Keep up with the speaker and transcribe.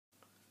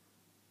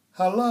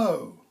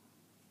Hello.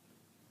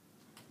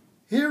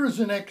 Here is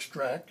an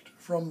extract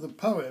from the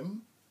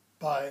poem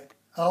by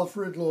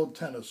Alfred Lord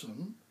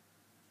Tennyson,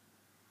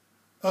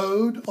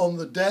 Ode on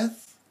the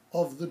Death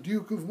of the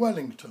Duke of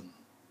Wellington.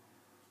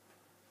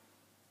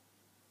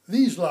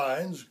 These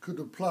lines could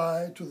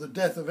apply to the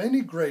death of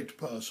any great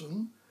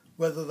person,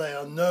 whether they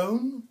are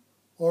known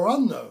or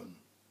unknown.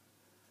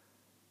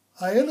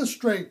 I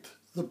illustrate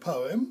the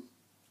poem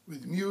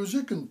with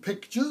music and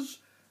pictures.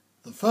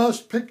 The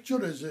first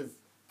picture is of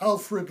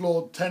Alfred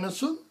Lord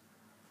Tennyson,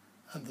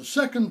 and the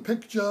second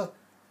picture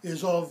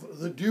is of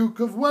the Duke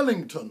of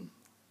Wellington.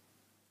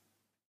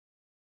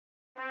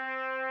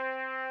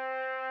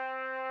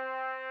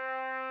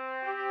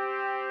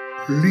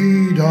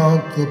 Lead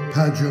out the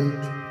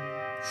pageant,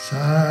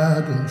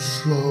 sad and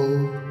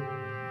slow,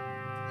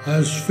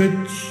 as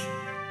fits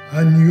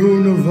an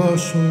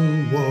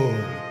universal woe.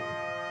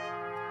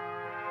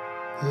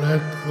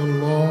 Let the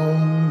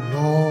long,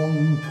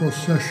 long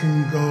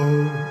procession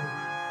go,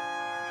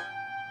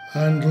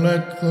 and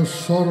let the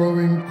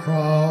sorrowing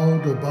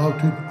crowd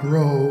about it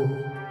grow,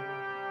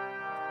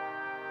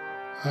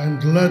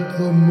 and let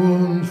the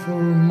mournful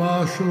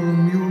martial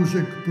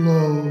music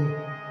blow.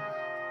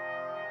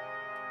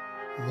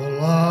 The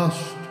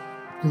last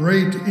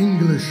great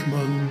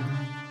Englishman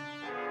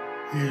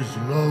is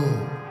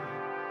low.